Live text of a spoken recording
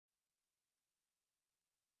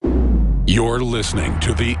You're listening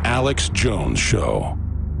to The Alex Jones Show.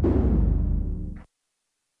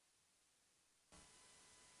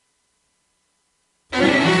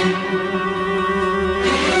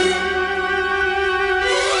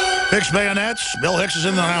 Hicks bayonets. Bill Hicks is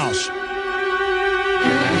in the house.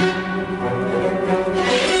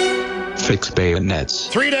 Fix bayonets.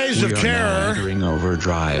 3 days of terror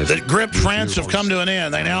overdrive. that gripped France have come to an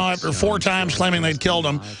end. They now, after 4 times claiming they'd killed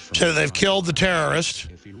him, say that they've killed the terrorist.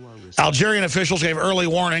 Algerian officials gave early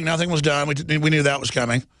warning. Nothing was done. We knew that was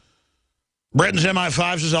coming. Britain's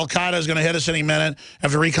MI5 says Al-Qaeda is going to hit us any minute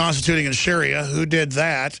after reconstituting in Syria. Who did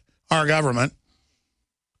that? Our government.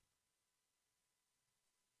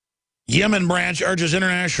 Yemen branch urges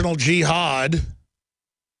international jihad.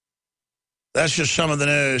 That's just some of the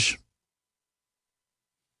news.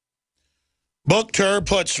 Book tour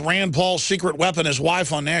puts Rand Paul's secret weapon, his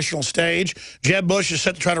wife, on national stage. Jeb Bush is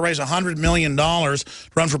set to try to raise $100 million to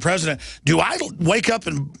run for president. Do I wake up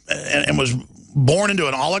and was born into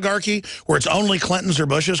an oligarchy where it's only Clintons or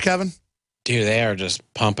Bushes, Kevin? Dude, they are just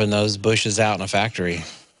pumping those Bushes out in a factory.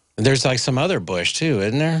 There's like some other Bush, too,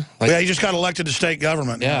 isn't there? Like, yeah, he just got elected to state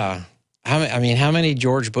government. Yeah. How many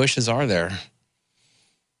George Bushes are there?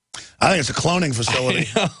 I think it's a cloning facility.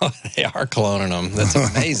 They are cloning them. That's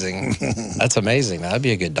amazing. That's amazing. That'd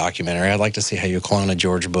be a good documentary. I'd like to see how you clone a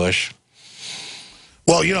George Bush.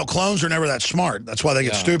 Well, you know, clones are never that smart. That's why they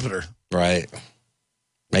get stupider. Right.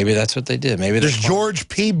 Maybe that's what they did. Maybe there's George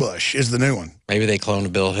P. Bush is the new one. Maybe they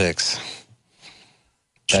cloned Bill Hicks.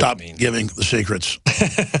 Stop giving the secrets.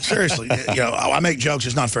 Seriously, you know, I make jokes.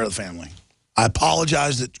 It's not fair to the family. I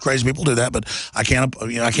apologize that crazy people do that, but I can't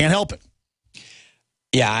help it.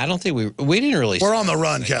 Yeah, I don't think we didn't really. We're on the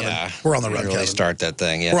run, Kevin. Yeah, we're on the run, really Kevin. Start that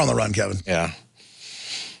thing. Yeah, we're on the run, Kevin. Yeah.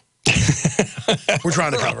 We're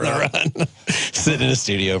trying to cover the run. Sit in a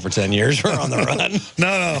studio for 10 years. We're on the run.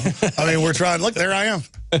 No. I mean, we're trying. Look, there I am.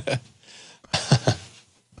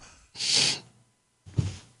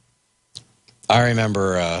 I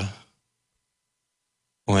remember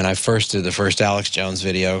when I first did the first Alex Jones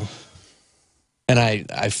video. And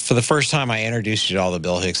I, for the first time, I introduced you to all the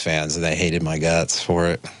Bill Hicks fans, and they hated my guts for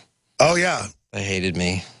it. Oh, yeah. They hated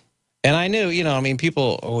me. And I knew, you know, I mean,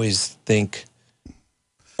 people always think,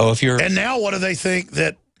 oh, if you're... And now what do they think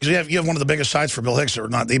that... Because you have one of the biggest sites for Bill Hicks, or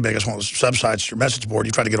not the biggest, one of the sub-sites, your message board.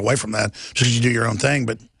 You try to get away from that just because you do your own thing.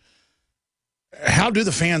 But how do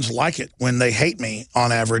the fans like it when they hate me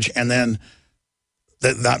on average, and then...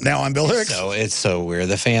 now I'm Bill Hicks. So it's so weird.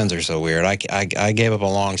 The fans are so weird. I gave up a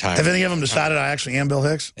long time. Have any of them decided I actually am Bill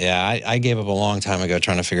Hicks? Yeah, I gave up a long time ago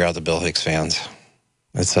trying to figure out the Bill Hicks fans.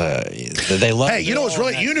 It's they love. Hey, you know what's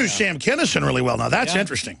really? You knew Sam Kinison really well. Now that's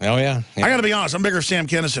interesting. Oh yeah. I got to be honest. I'm a bigger Sam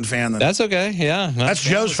Kinison fan than. That's okay. Yeah. No, that's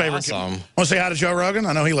Joe's favorite. Awesome. Want to say hi to Joe Rogan?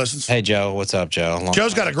 I know he listens. Hey Joe, what's up, Joe?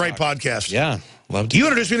 Joe's got a great podcast. Yeah, love to. You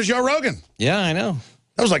introduced me to Joe Rogan. Yeah, I know.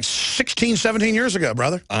 That was like 16, 17 years ago,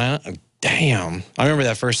 brother. Damn. I remember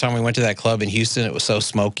that first time we went to that club in Houston. It was so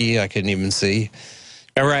smoky, I couldn't even see.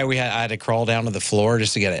 Remember, I had to crawl down to the floor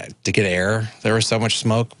just to get air. There was so much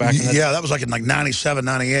smoke back in the day. Yeah, that was like in like 97,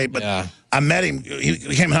 98. But yeah. I met him. He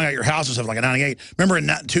came and hung out at your house and stuff like in 98. Remember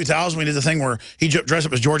in 2000 we did the thing where he dressed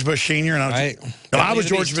up as George Bush Sr. and I was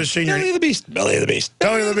George Bush Sr. Belly of the Beast. Belly of the Beast.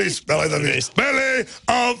 Belly of the Beast. Belly of the Beast. Belly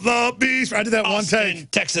of the Beast. I did that one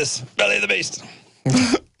take. Texas. Belly of the Beast.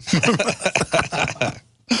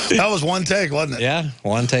 That was one take, wasn't it? Yeah,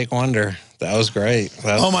 one take wonder. That was great.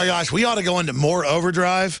 Oh, my gosh. We ought to go into more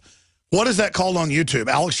overdrive. What is that called on YouTube?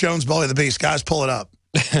 Alex Jones, Belly of the Beast. Guys, pull it up.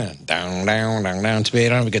 Down, down, down, down. To be, I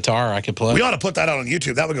don't have a guitar I could play. We ought to put that out on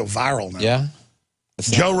YouTube. That would go viral now. Yeah.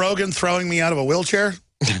 Joe Rogan throwing me out of a wheelchair.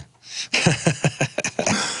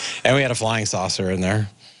 And we had a flying saucer in there.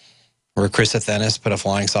 Where Chris Athenis put a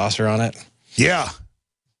flying saucer on it. Yeah.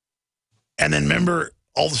 And then remember...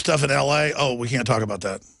 all the stuff in L.A. Oh, we can't talk about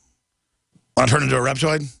that. Want to turn into a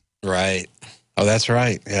reptoid? Right. Oh, that's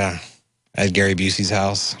right. Yeah. At Gary Busey's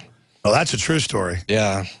house. Oh, that's a true story.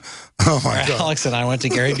 Yeah. Oh, my God. Alex and I went to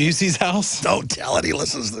Gary Busey's house. Don't tell it. He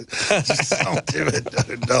listens to just don't do it.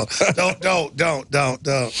 Don't.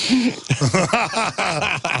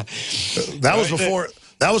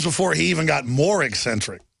 That was before he even got more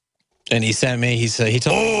eccentric. And he sent me, he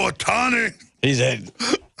told me. Oh, Tony. He said,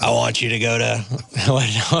 I want you to go to,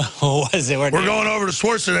 what was it? We're going over to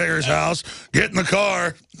Schwarzenegger's house, get in the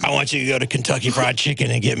car. I want you to go to Kentucky Fried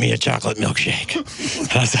Chicken and get me a chocolate milkshake.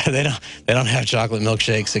 And I said, they don't have chocolate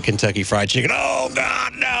milkshakes at Kentucky Fried Chicken. Oh,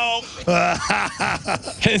 God, no.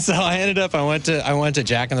 And so I went to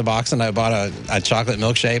Jack in the Box and I bought a chocolate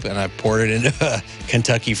milkshake and I poured it into a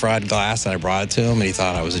Kentucky Fried glass and I brought it to him and he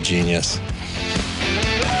thought I was a genius.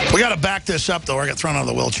 We got to back this up, though, or I get thrown out of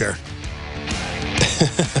the wheelchair.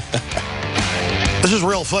 This is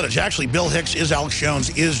real footage. Actually, Bill Hicks is Alex Jones,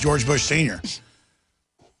 is George Bush Sr.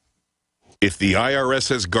 If the IRS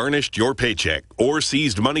has garnished your paycheck or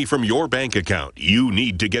seized money from your bank account, you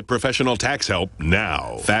need to get professional tax help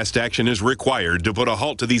now. Fast action is required to put a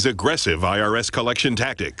halt to these aggressive IRS collection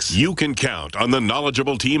tactics. You can count on the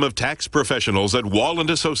knowledgeable team of tax professionals at Wall &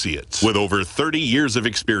 Associates. With over 30 years of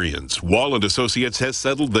experience, Wall & Associates has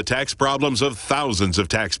settled the tax problems of thousands of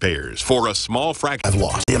taxpayers for a small fraction. I've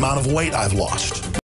lost the amount of weight I've lost.